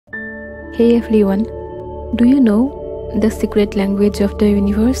Hey everyone, do you know the secret language of the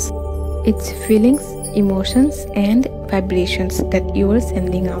universe? It's feelings, emotions, and vibrations that you are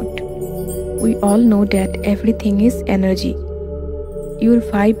sending out. We all know that everything is energy. Your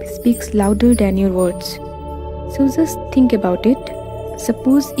vibe speaks louder than your words. So just think about it.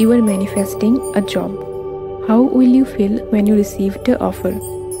 Suppose you are manifesting a job. How will you feel when you receive the offer?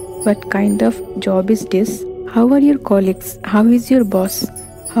 What kind of job is this? How are your colleagues? How is your boss?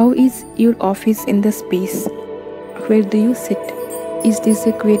 How is your office in the space? Where do you sit? Is this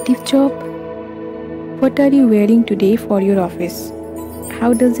a creative job? What are you wearing today for your office?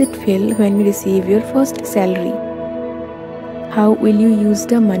 How does it feel when you receive your first salary? How will you use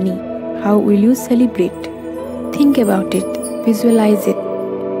the money? How will you celebrate? Think about it, visualize it,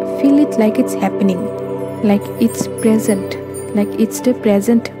 feel it like it's happening, like it's present, like it's the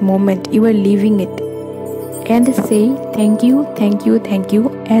present moment you are living it. And say thank you, thank you, thank you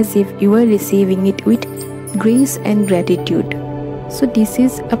as if you are receiving it with grace and gratitude. So this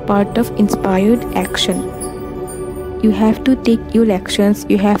is a part of inspired action. You have to take your actions,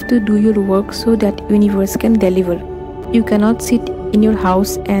 you have to do your work so that universe can deliver. You cannot sit in your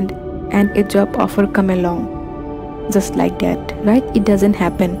house and a job offer come along just like that, right? It doesn't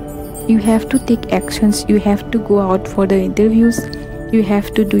happen. You have to take actions, you have to go out for the interviews, you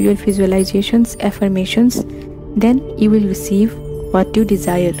have to do your visualizations, affirmations, then you will receive what you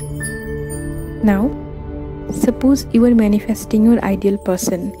desire. Now, suppose you are manifesting your ideal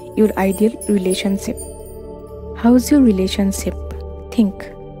person, your ideal relationship. How's your relationship?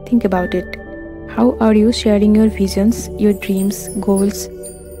 Think about it. How are you sharing your visions, your dreams, goals,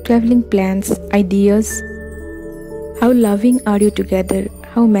 traveling plans, ideas? How loving are you together?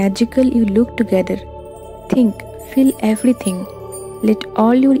 How magical you look together? Think, feel everything. Let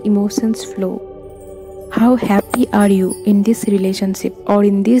all your emotions flow. How happy are you in this relationship or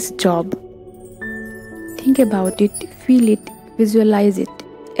in this job? Think about it, feel it, visualize it.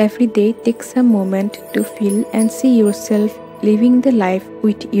 Every day take some moment to feel and see yourself living the life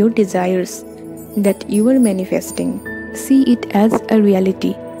with your desires that you are manifesting. See it as a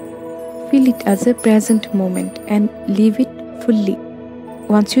reality. Feel it as a present moment and live it fully.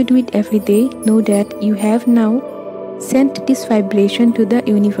 Once you do it every day, know that you have now sent this vibration to the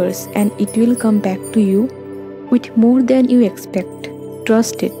universe and it will come back to you with more than you expect.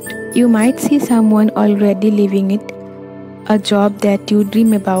 Trust it. You might see someone already living it, a job that you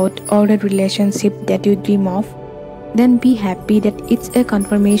dream about or a relationship that you dream of. Then be happy that it's a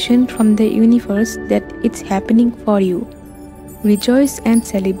confirmation from the universe that it's happening for you. Rejoice and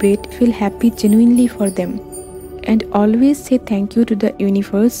celebrate, feel happy genuinely for them. And always say thank you to the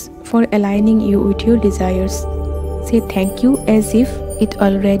universe for aligning you with your desires. Say thank you as if it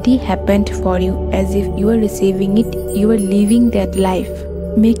already happened for you, as if you are receiving it, you are living that life.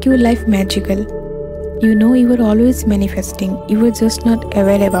 Make your life magical. You know you are always manifesting, you are just not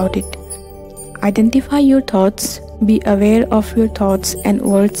aware about it. Identify your thoughts, be aware of your thoughts and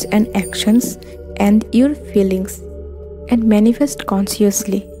words and actions and your feelings, and manifest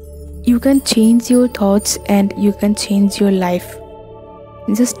consciously. You can change your thoughts and you can change your life.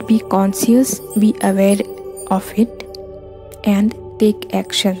 Just be conscious, be aware of it, and take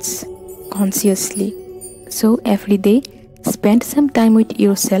actions consciously. So every day, spend some time with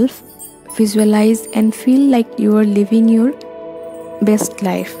yourself, visualize and feel like you are living your best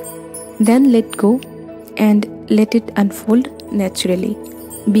life. Then let go and let it unfold naturally.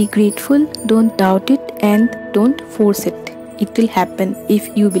 Be grateful, don't doubt it, and don't force it. It will happen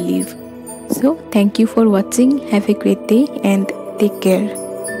if you believe. So thank you for watching. Have a great day and take care.